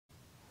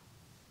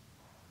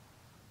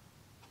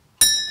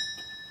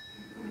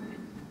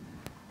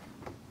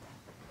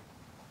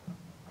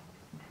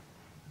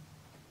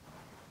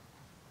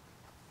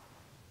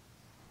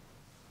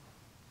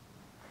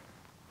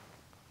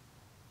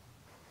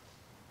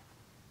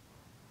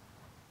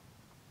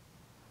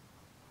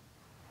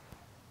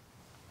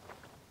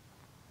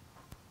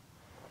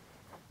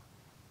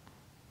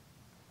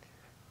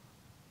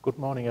Good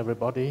morning,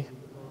 everybody.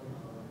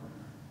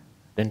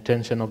 The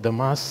intention of the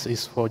Mass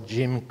is for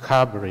Jim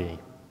Carberry.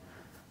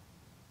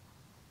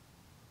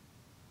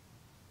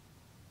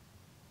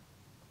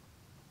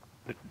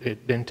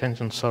 The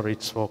intention,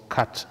 it's for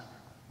Kat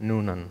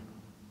Noonan.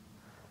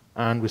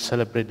 And we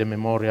celebrate the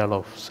memorial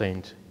of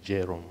Saint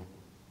Jerome.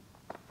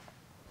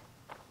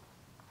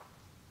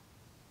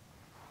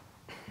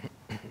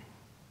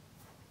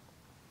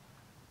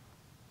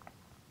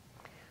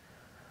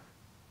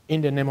 In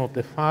the name of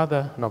the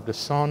Father, and of the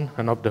Son,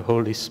 and of the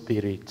Holy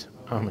Spirit.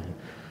 Amen.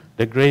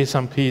 The grace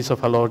and peace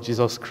of our Lord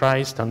Jesus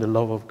Christ, and the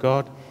love of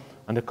God,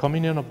 and the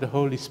communion of the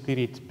Holy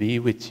Spirit be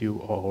with you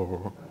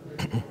all.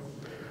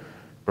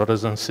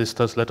 Brothers and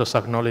sisters, let us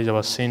acknowledge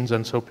our sins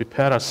and so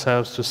prepare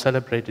ourselves to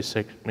celebrate the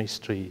sacred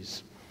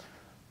mysteries.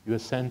 You are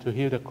sent to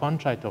heal the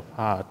contrite of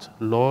heart.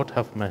 Lord,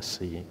 have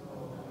mercy.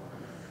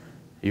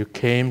 You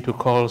came to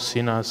call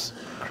sinners.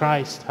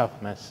 Christ, have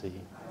mercy.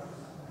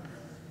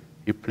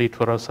 You plead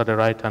for us at the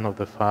right hand of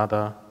the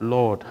Father.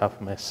 Lord, have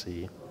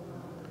mercy.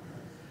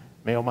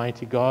 May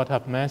Almighty God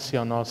have mercy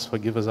on us,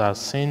 forgive us our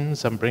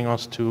sins, and bring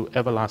us to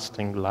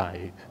everlasting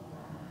life.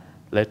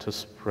 Let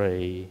us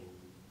pray.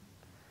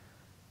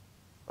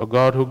 O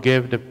God, who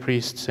gave the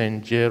priest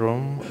Saint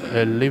Jerome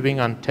a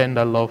living and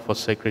tender love for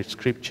sacred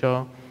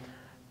scripture,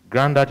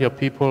 grant that your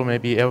people may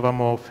be ever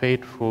more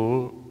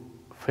faithfully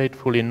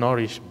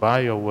nourished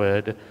by your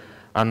word,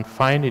 and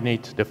find in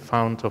it the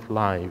fount of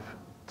life.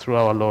 Through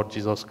our Lord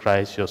Jesus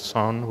Christ, your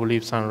Son, who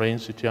lives and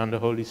reigns with you and the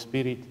Holy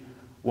Spirit,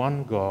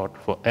 one God,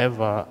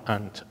 forever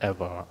and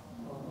ever.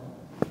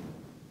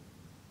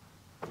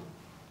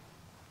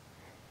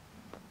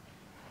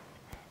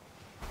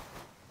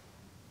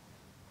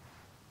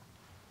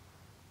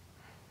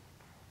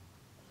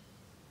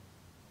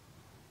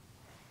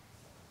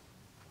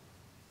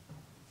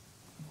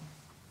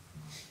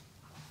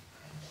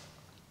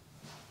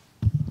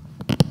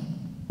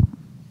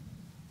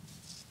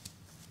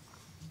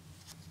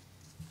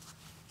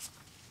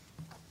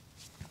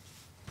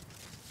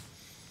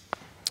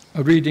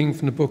 A reading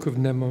from the book of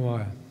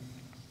Nehemiah.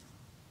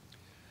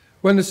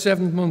 When the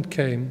 7th month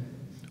came,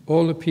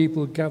 all the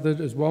people gathered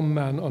as one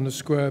man on a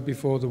square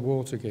before the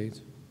water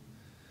gate.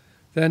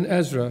 Then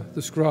Ezra,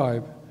 the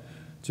scribe,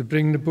 to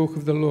bring the book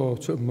of the law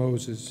to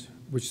Moses,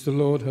 which the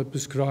Lord had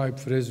prescribed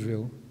for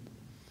Israel.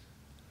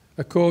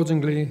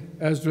 Accordingly,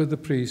 Ezra the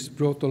priest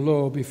brought the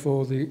law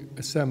before the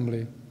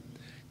assembly,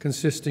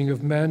 consisting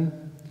of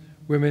men,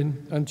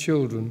 women, and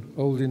children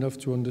old enough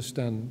to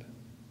understand.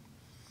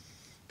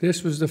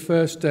 This was the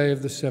first day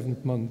of the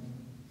 7th month.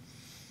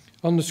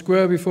 On the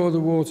square before the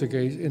water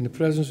gate, in the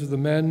presence of the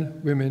men,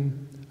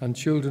 women, and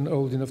children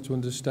old enough to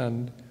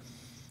understand,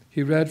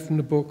 he read from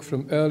the book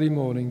from early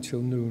morning till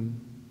noon.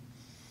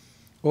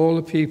 All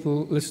the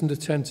people listened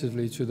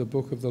attentively to the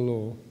book of the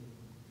law.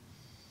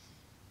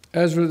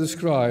 Ezra the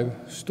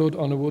scribe stood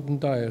on a wooden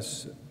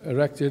dais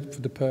erected for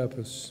the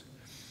purpose,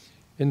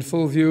 in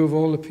full view of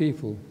all the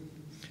people.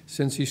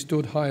 Since he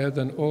stood higher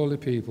than all the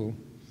people,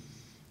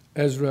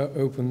 Ezra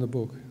opened the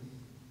book.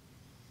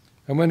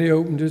 And when he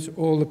opened it,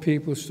 all the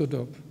people stood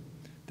up.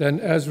 Then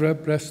Ezra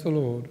blessed the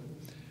Lord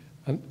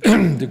and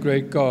the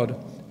great God,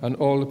 and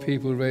all the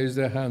people raised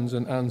their hands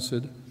and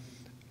answered,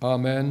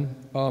 Amen,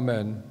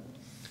 Amen.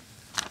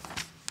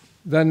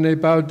 Then they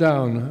bowed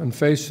down and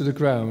faced to the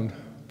ground,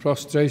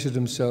 prostrated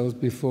themselves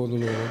before the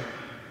Lord.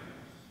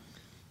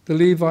 The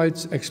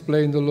Levites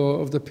explained the law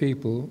of the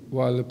people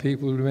while the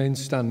people remained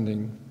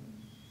standing.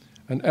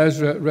 And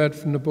Ezra read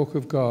from the book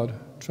of God,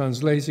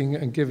 translating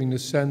and giving the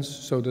sense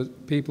so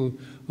that people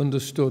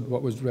understood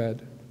what was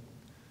read.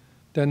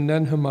 Then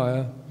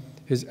Nehemiah,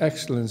 his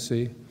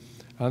excellency,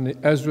 and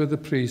Ezra the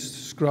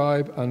priest,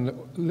 scribe, and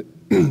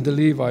the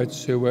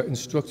Levites who were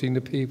instructing the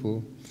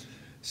people,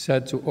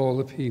 said to all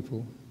the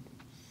people,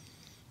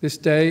 This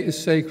day is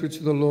sacred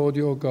to the Lord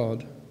your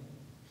God.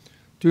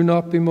 Do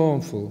not be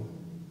mournful,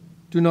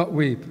 do not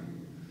weep,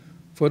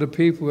 for the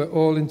people were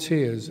all in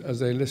tears as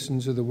they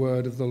listened to the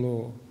word of the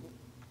law.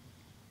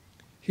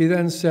 He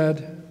then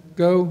said,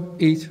 Go,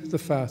 eat the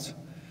fat,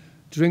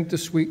 drink the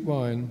sweet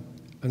wine,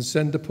 and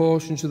send a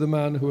portion to the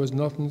man who has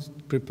nothing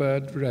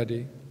prepared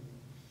ready.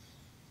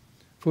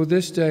 For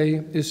this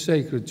day is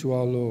sacred to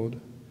our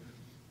Lord.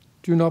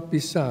 Do not be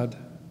sad,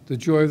 the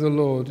joy of the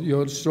Lord,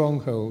 your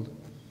stronghold.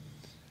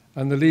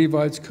 And the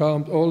Levites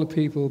calmed all the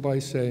people by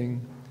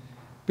saying,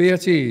 Be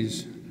at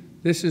ease,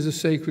 this is a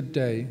sacred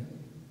day.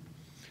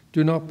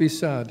 Do not be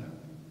sad.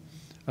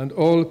 And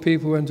all the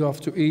people went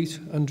off to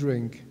eat and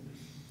drink,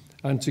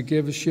 and to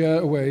give a share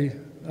away,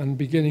 and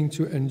beginning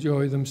to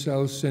enjoy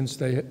themselves, since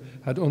they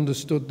had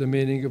understood the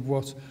meaning of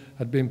what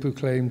had been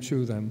proclaimed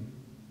to them.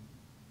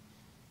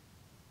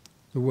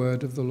 The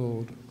word of the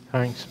Lord.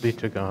 Thanks be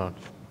to God.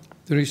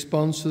 The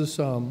response to the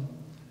psalm.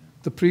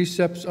 The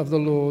precepts of the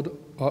Lord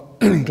are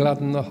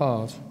gladden the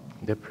heart.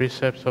 The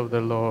precepts of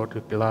the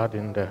Lord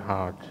gladden the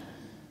heart.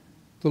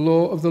 The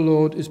law of the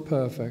Lord is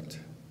perfect.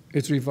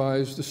 It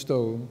revives the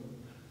soul.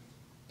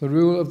 The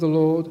rule of the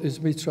Lord is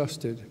to be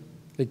trusted.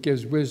 It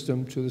gives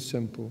wisdom to the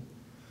simple.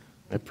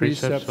 The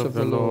precepts of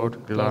the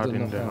Lord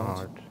gladden the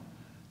heart.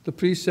 The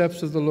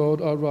precepts of the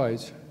Lord are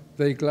right,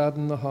 they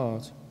gladden the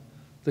heart.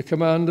 The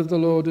command of the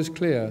Lord is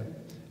clear,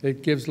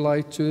 it gives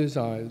light to his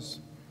eyes.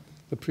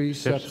 The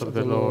precepts of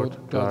the Lord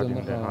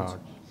gladden the heart.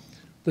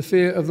 The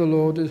fear of the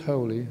Lord is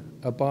holy,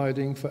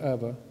 abiding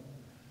forever.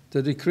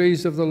 The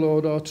decrees of the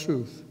Lord are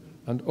truth,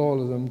 and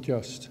all of them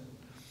just.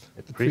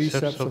 The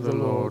precepts of the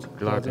Lord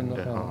gladden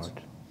the heart.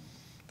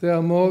 They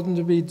are more than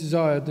to be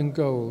desired than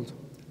gold,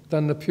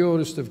 than the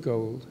purest of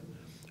gold,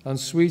 and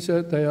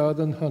sweeter they are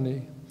than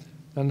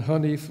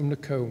honey from the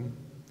comb.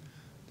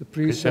 The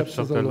precepts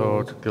of the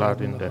Lord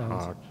gladden the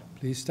heart.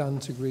 Please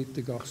stand to greet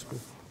the gospel.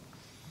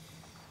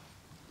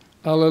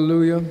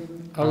 Alleluia,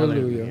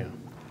 alleluia.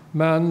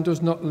 Man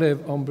does not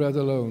live on bread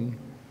alone,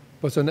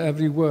 but on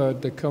every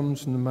word that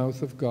comes from the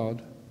mouth of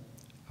God.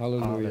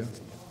 Alleluia.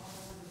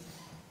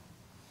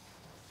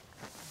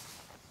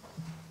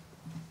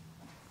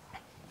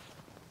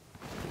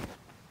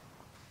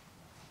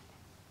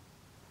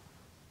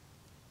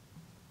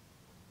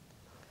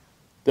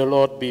 The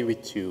Lord be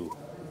with you.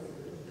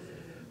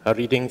 A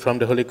reading from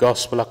the Holy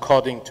Gospel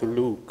according to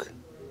Luke.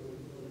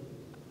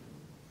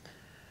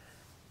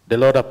 The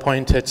Lord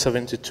appointed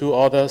 72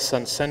 others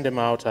and sent them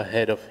out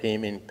ahead of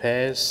him in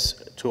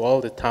pairs to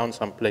all the towns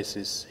and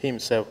places he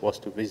himself was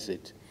to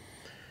visit.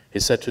 He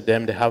said to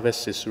them, "The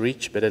harvest is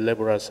rich, but the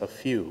laborers are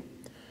few.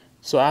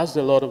 So ask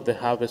the Lord of the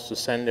harvest to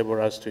send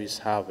laborers to his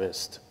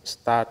harvest.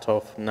 Start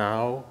off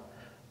now,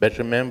 but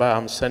remember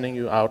I'm sending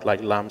you out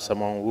like lambs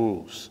among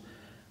wolves.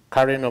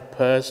 Carry no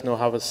purse, no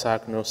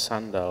haversack, no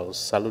sandals.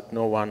 Salute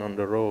no one on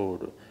the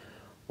road.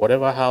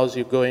 Whatever house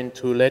you go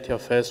into, let your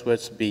first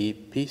words be,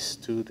 'Peace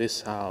to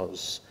this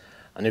house.'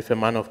 And if a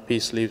man of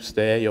peace lives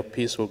there, your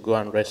peace will go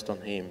and rest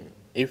on him.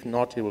 If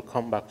not, he will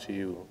come back to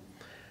you.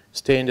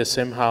 Stay in the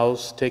same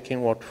house,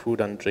 taking what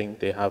food and drink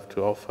they have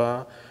to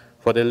offer,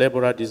 for the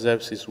laborer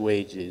deserves his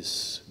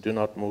wages. Do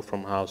not move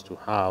from house to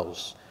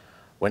house.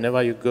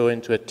 Whenever you go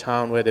into a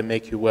town where they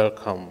make you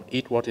welcome,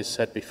 eat what is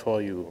set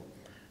before you.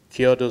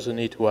 Cure those in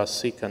it who are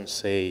sick and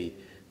say,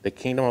 'The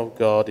kingdom of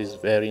God is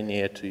very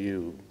near to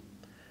you.'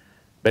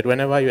 But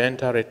whenever you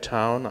enter a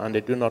town and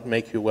they do not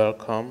make you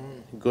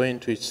welcome, go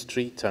into its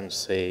street and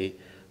say,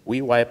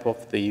 'We wipe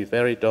off the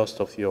very dust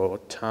of your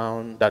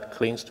town that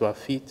clings to our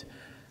feet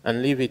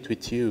and leave it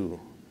with you.'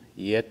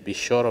 Yet be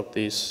sure of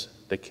this,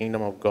 the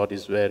kingdom of God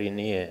is very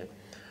near.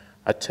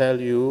 I tell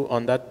you,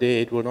 on that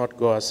day it will not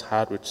go as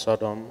hard with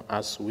Sodom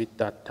as with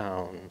that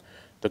town."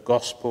 The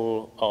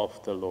Gospel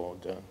of the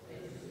Lord.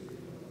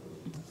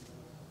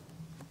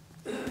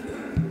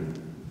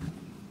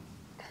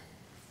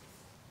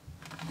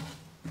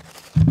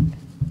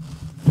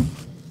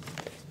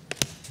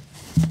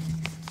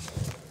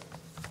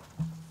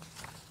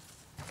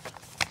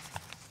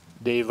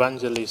 The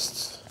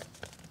evangelist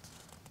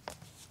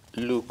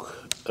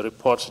Luke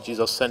reports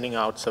Jesus sending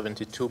out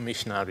 72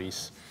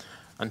 missionaries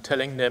and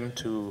telling them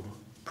to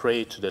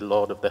pray to the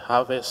Lord of the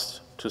harvest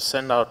to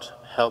send out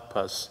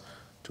helpers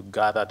to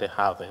gather the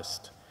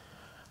harvest.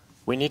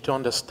 We need to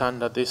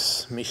understand that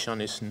this mission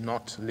is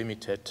not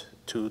limited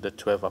to the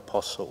 12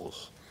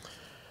 apostles.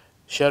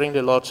 Sharing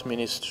the Lord's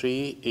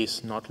ministry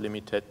is not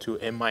limited to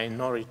a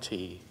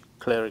minority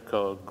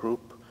clerical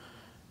group.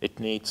 It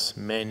needs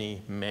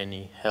many,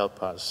 many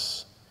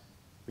helpers.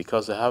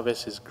 Because the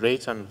harvest is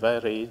great and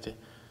varied,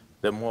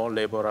 the more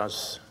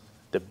laborers,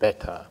 the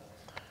better.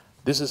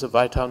 This is a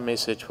vital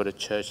message for the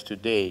church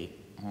today.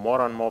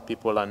 More and more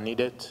people are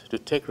needed to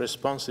take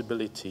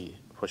responsibility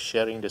for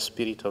sharing the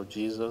Spirit of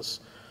Jesus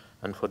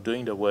and for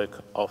doing the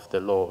work of the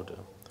Lord.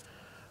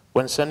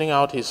 When sending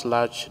out this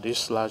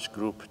large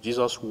group,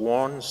 Jesus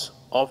warns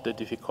of the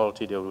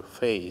difficulty they will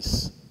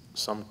face.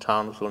 Some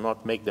towns will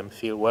not make them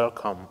feel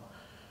welcome.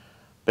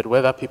 But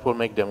whether people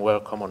make them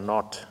welcome or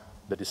not,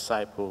 the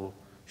disciple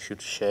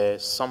should share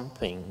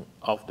something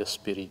of the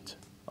Spirit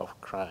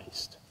of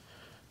Christ.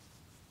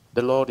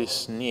 The Lord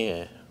is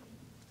near,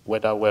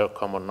 whether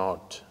welcome or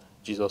not.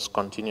 Jesus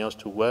continues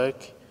to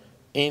work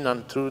in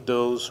and through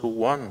those who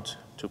want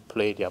to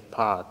play their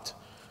part,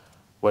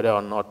 whether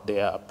or not they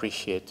are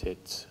appreciated.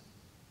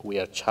 We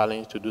are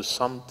challenged to do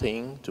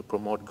something to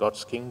promote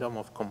God's kingdom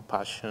of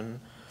compassion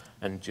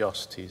and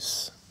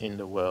justice in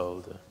the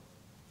world.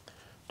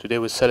 Today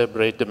we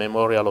celebrate the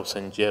memorial of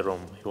St.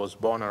 Jerome. He was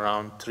born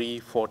around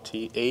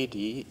 340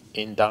 AD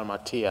in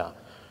Dalmatia,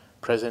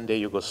 present-day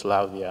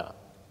Yugoslavia.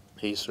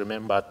 He is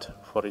remembered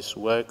for his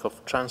work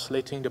of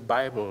translating the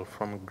Bible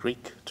from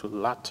Greek to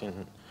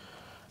Latin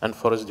and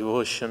for his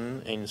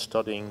devotion in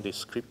studying the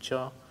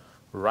scripture,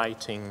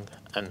 writing,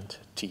 and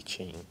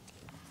teaching.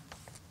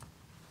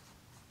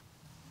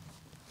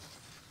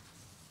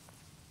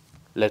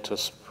 Let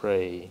us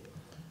pray.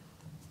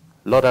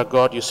 Lord our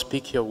God, you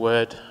speak your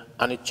word,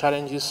 and it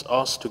challenges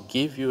us to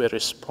give you a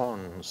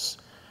response.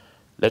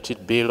 Let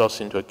it build us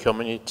into a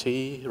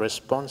community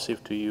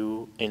responsive to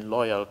you in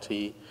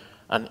loyalty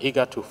and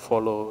eager to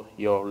follow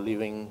your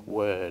living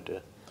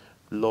word.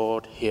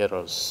 Lord, hear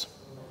us.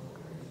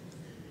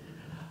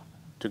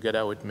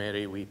 Together with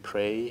Mary we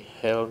pray,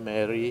 Hail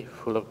Mary,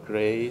 full of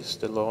grace,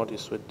 the Lord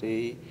is with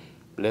thee.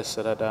 Blessed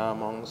art thou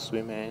amongst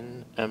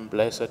women, and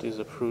blessed is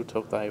the fruit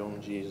of thy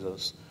womb,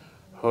 Jesus.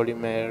 Holy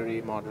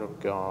Mary, Mother of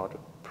God,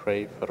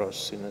 pray for us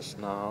sinners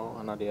now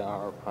and at the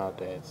hour of our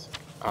death.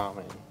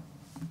 Amen.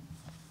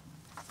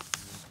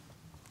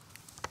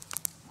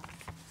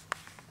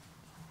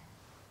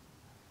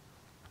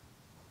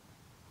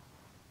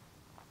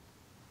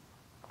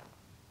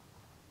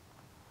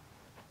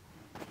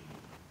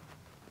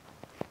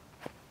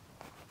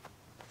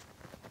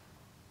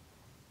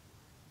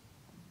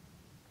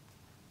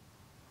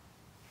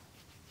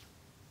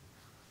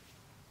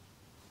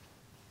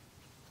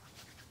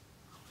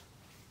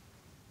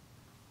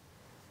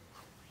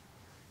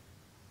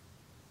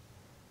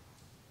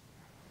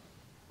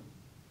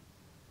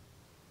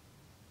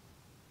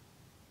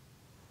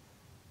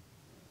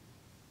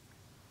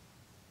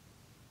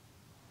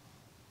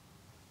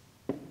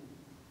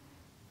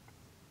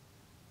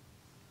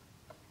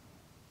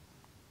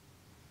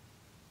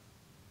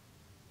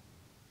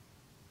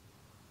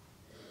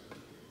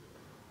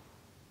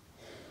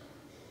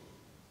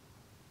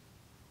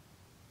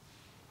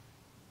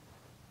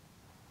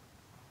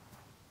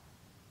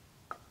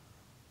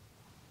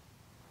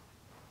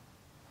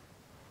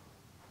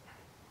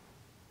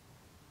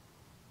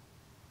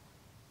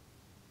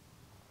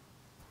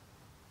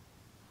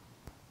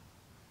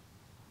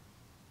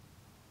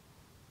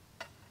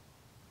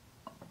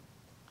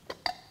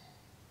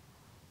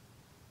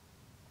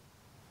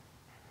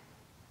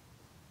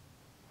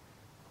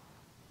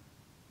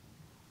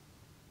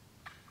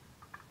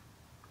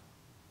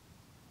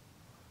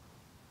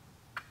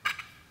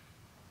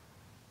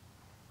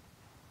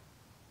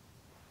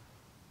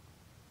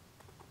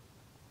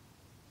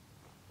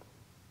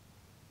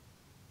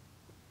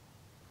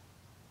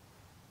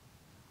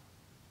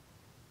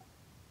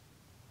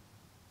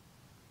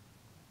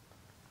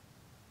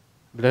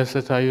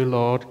 Blessed are you,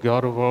 Lord,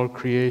 God of all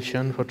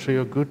creation, for through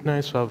your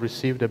goodness we have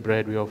received the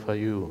bread we offer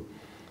you.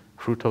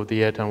 Fruit of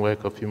the earth and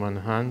work of human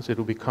hands, it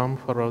will become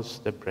for us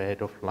the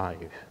bread of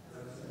life.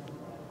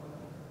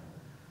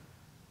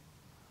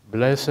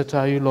 Blessed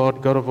are you,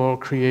 Lord, God of all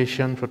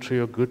creation, for through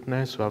your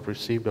goodness we have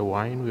received the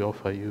wine we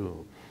offer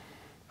you.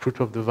 Fruit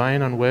of the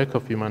vine and work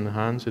of human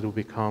hands, it will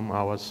become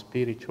our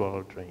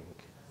spiritual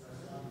drink.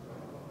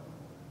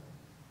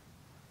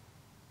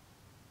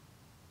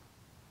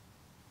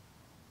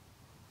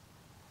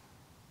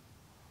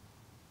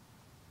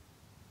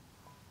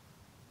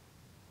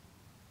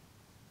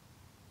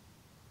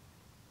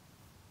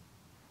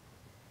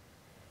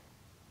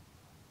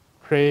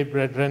 Pray,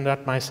 brethren,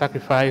 that my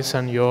sacrifice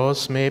and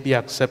yours may be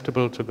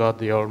acceptable to God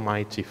the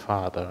Almighty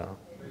Father.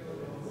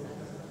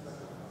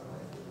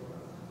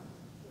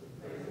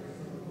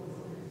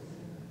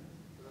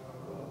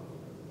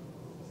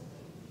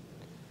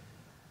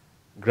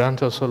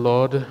 Grant us, O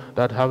Lord,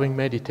 that having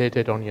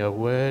meditated on your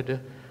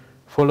word,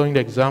 following the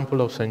example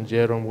of St.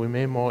 Jerome, we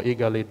may more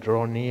eagerly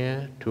draw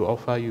near to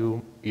offer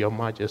you, your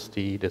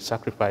majesty, the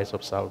sacrifice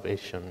of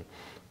salvation,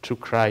 through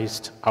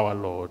Christ our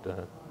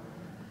Lord.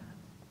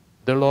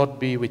 The Lord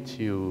be with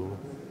you.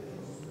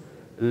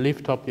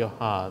 Lift up your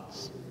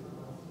hearts.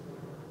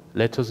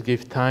 Let us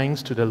give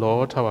thanks to the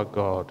Lord our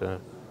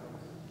God.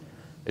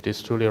 It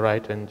is truly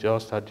right and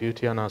just, our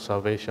duty and our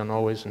salvation,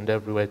 always and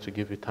everywhere to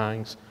give you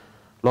thanks,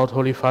 Lord,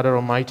 Holy Father,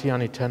 Almighty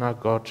and eternal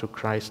God, through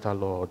Christ our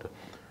Lord.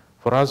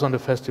 For as on the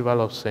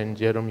festival of St.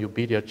 Jerome you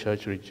bid your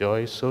church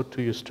rejoice, so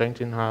too you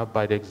strengthen her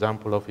by the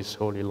example of his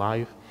holy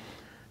life.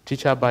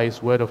 Teach her by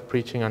his word of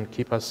preaching and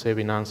keep her safe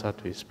in answer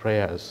to his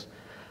prayers.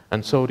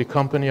 And so the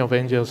company of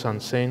angels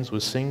and saints will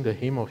sing the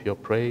hymn of your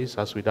praise,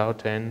 as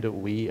without end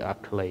we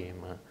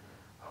acclaim.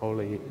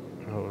 Holy,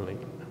 holy,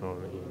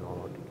 holy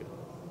Lord God.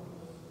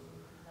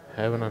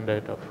 Heaven and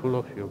earth are full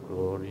of your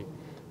glory.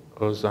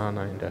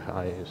 Hosanna in the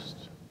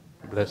highest.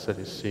 Blessed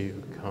is he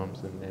who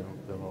comes in the name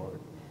of the Lord.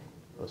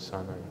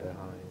 Hosanna in the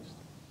highest.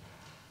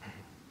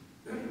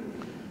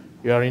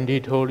 You are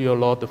indeed holy, O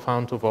Lord, the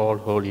fount of all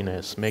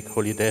holiness. Make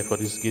holy therefore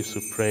these gifts,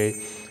 we pray,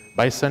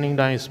 by sending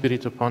thy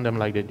Spirit upon them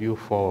like the dew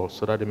fall,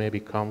 so that they may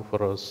become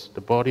for us the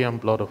body and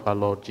blood of our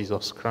Lord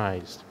Jesus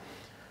Christ.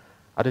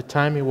 At the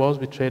time he was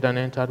betrayed and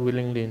entered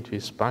willingly into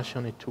his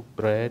passion, he took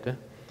bread,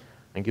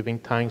 and giving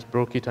thanks,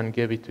 broke it and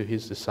gave it to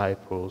his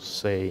disciples,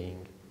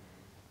 saying,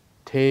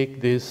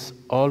 Take this,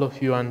 all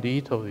of you, and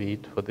eat of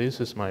it, for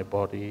this is my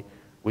body,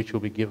 which will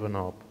be given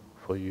up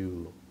for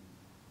you.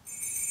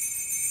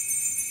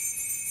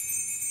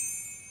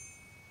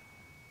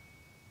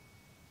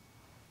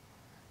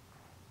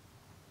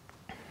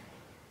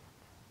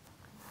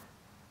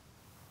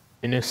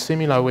 In a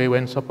similar way,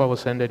 when supper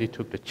was ended, he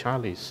took the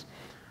chalice,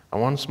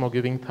 and once more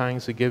giving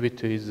thanks, he gave it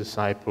to his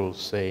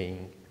disciples,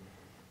 saying,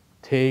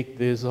 Take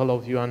this, all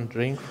of you, and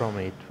drink from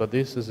it, for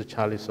this is the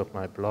chalice of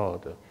my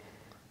blood,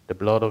 the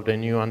blood of the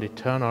new and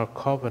eternal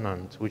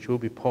covenant, which will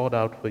be poured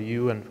out for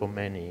you and for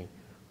many,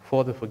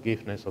 for the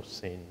forgiveness of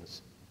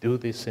sins. Do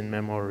this in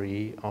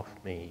memory of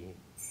me.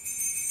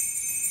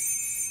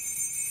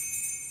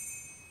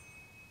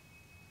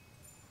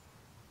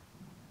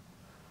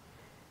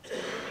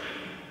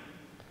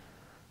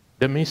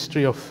 The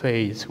mystery of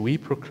faith, we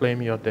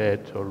proclaim your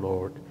death, O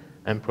Lord,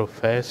 and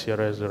profess your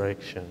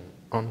resurrection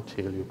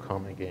until you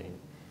come again.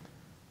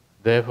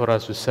 Therefore,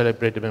 as we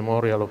celebrate the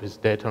memorial of his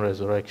death and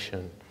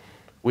resurrection,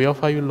 we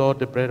offer you, Lord,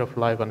 the bread of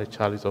life and the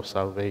chalice of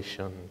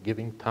salvation,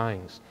 giving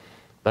thanks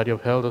that you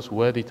have held us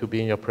worthy to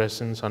be in your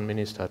presence and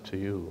minister to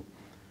you.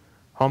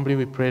 Humbly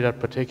we pray that,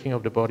 partaking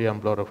of the body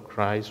and blood of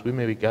Christ, we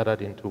may be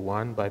gathered into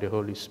one by the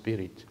Holy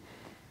Spirit.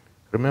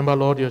 Remember,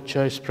 Lord, your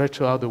church spread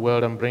throughout the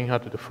world and bring her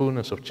to the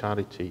fullness of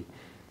charity.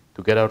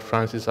 Together with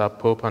Francis, our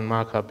Pope, and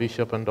Mark, our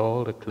Bishop, and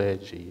all the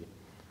clergy.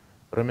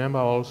 Remember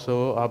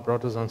also our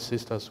brothers and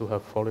sisters who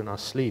have fallen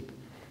asleep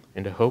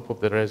in the hope of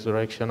the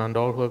resurrection, and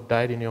all who have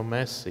died in your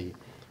mercy.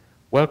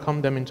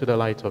 Welcome them into the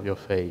light of your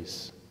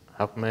face.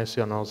 Have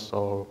mercy on us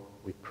all,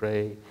 we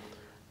pray,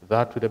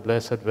 that with the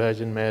Blessed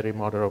Virgin Mary,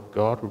 Mother of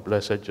God, with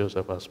Blessed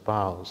Joseph our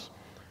spouse,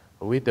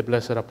 with the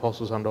blessed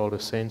apostles and all the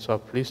saints who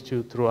have pleased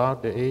you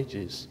throughout the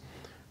ages,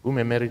 we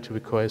may merit to be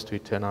co-heirs to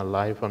eternal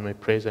life and may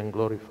praise and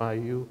glorify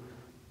you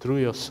through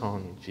your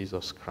Son,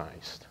 Jesus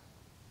Christ.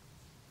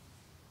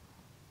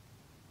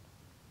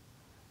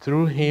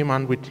 Through him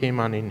and with him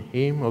and in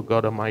him, O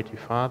God Almighty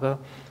Father,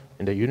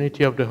 in the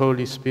unity of the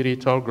Holy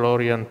Spirit, all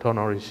glory and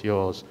honor is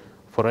yours,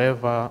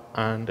 forever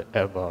and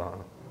ever.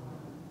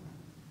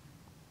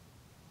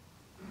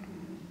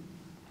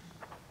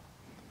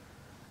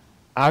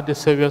 At the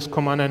Savior's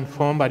command and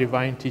formed by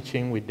divine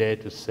teaching, we dare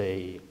to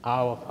say,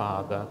 Our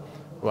Father,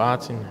 who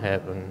art in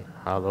heaven,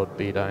 hallowed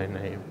be thy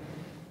name.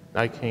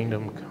 Thy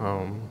kingdom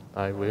come,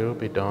 thy will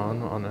be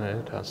done on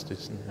earth as it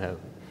is in heaven.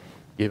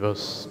 Give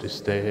us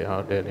this day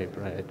our daily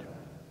bread,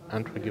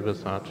 and forgive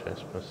us our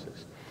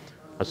trespasses,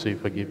 as we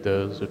forgive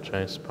those who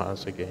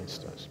trespass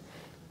against us.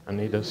 And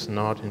lead us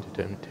not into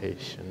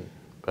temptation,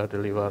 but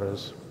deliver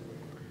us.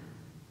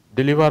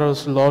 Deliver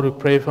us, Lord, we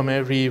pray, from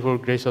every evil.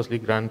 Graciously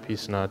grant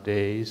peace in our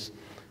days,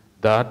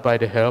 that by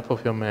the help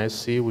of your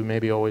mercy we may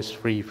be always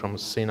free from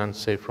sin and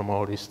safe from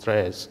all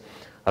distress,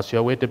 as we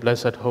await the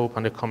blessed hope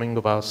and the coming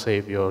of our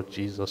Savior,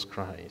 Jesus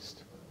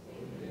Christ.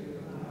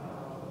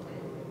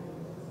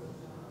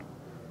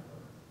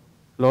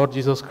 Lord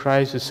Jesus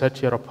Christ, you said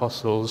to your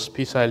apostles,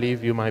 Peace I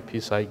leave you, my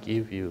peace I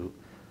give you.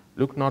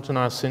 Look not on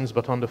our sins,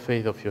 but on the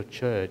faith of your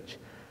church,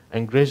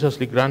 and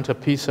graciously grant her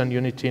peace and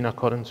unity in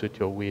accordance with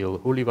your will,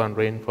 who live and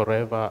reign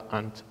forever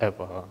and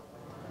ever.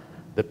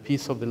 The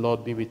peace of the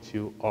Lord be with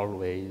you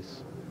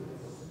always.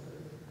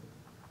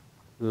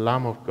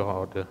 Lamb of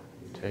God,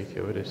 take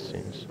away the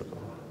sins of the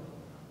world.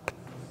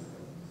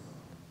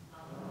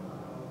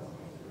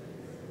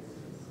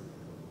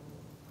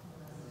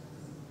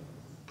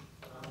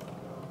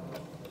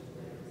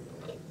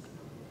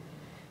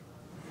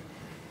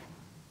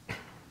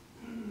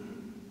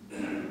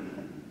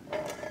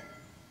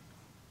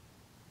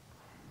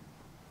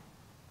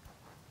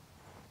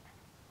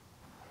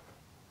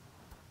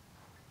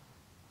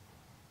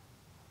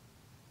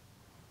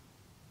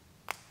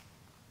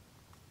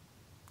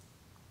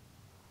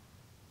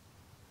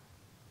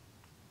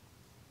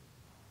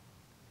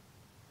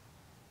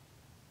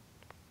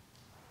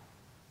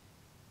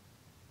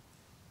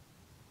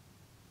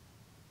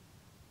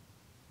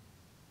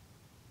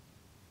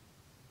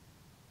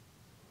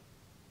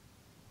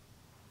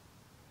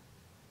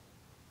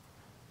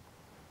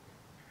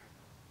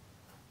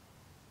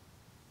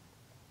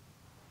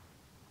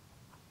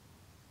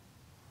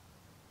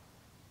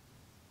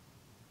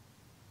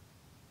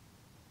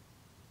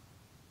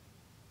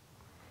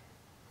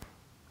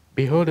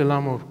 Behold the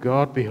Lamb of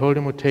God, behold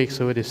him who takes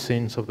away the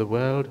sins of the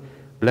world.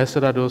 Blessed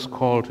are those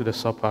called to the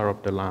supper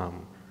of the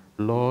Lamb.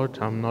 Lord,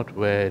 I am not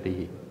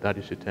worthy that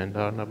you should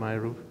enter under my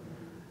roof,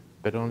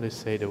 but only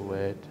say the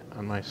word,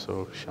 and my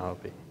soul shall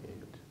be healed.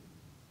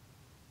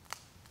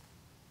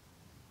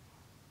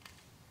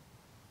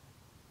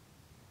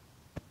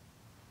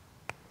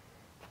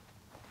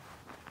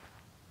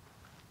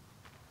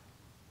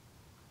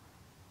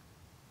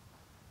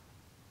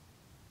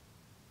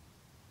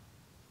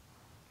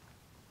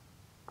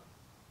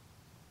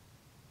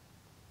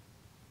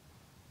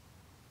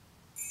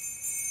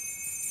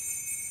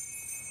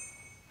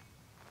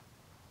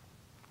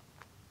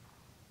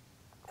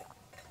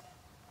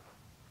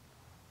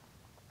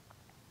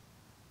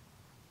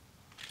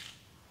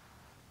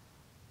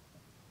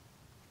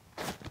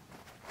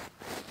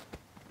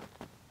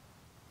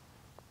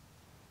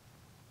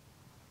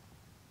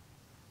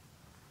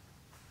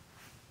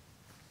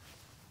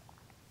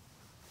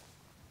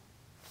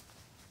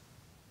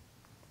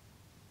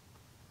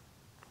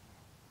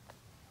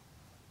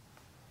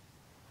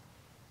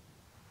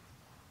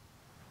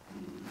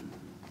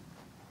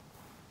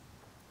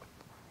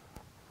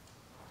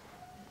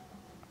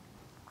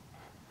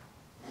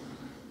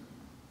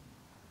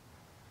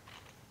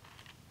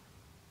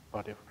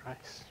 Body of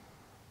Christ.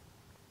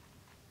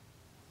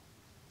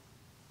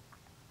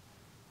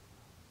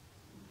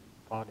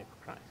 Body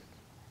of Christ.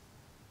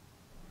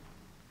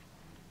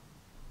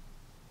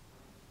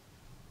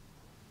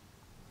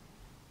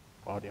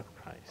 Body of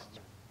Christ.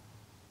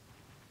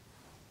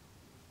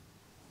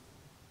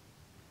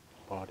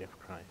 Body of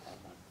Christ.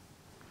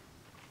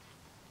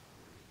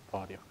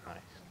 Body of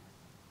Christ.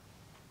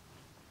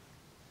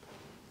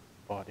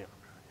 Body of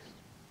Christ.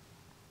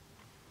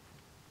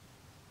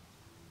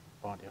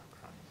 Body of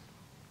Christ.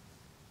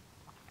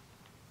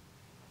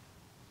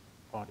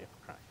 Body of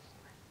Christ.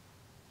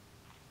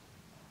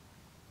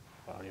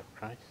 Body of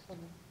Christ.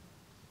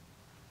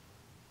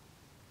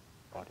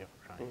 Body of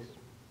Christ.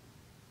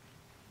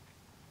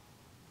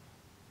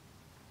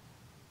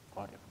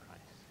 Body of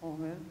Christ.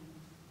 Amen.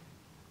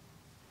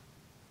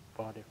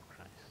 Body of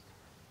Christ.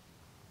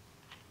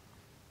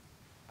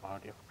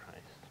 Body of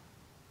Christ.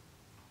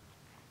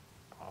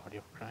 Body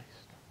of Christ.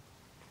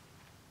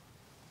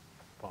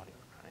 Body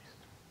of Christ.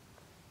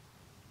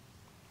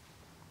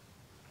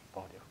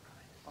 Body of Christ.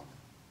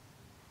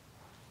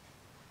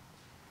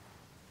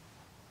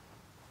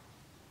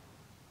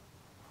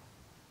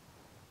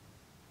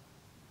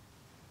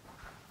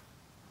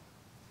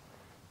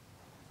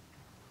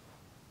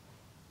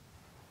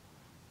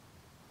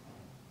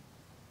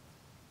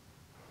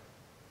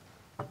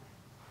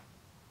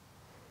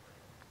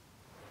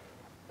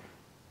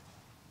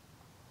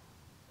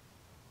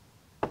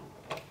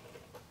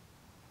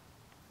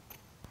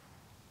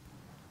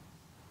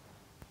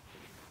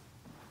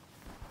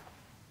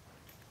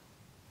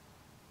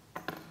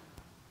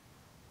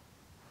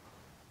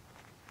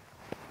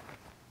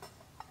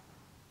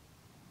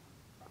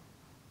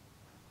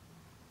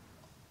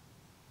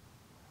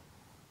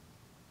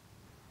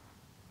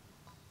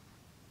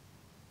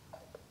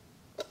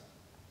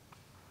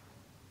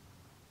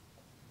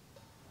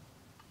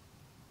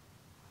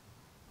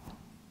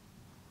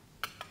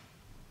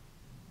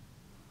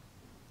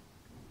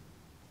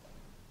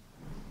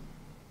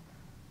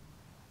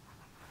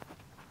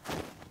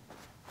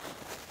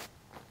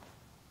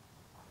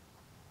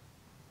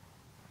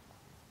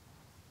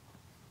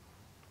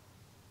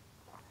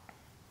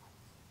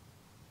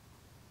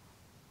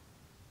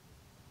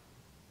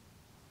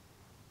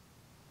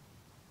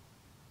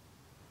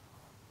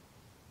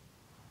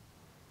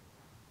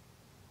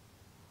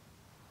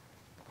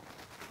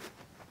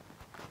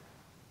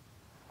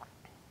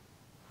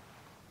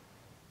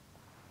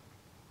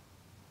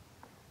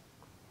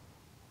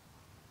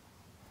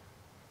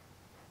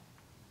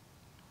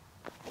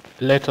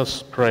 Let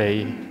us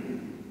pray.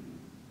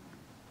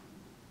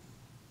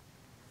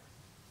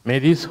 May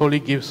these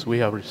holy gifts we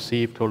have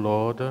received, O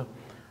Lord,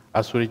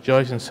 as we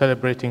rejoice in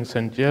celebrating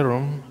St.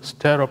 Jerome,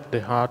 stir up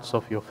the hearts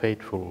of your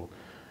faithful,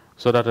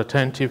 so that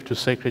attentive to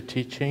sacred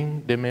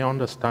teaching, they may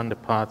understand the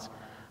paths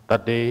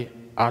that they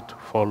are to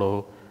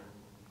follow,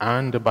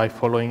 and by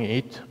following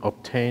it,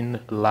 obtain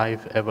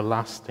life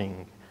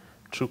everlasting,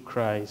 through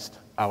Christ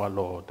our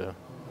Lord.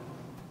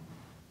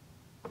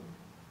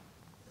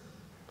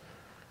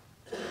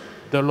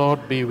 The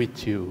Lord be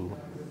with you.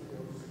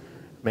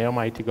 May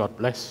Almighty God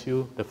bless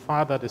you, the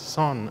Father, the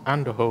Son,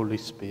 and the Holy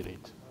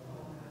Spirit.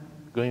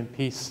 Go in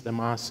peace, the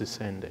Mass is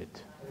ended.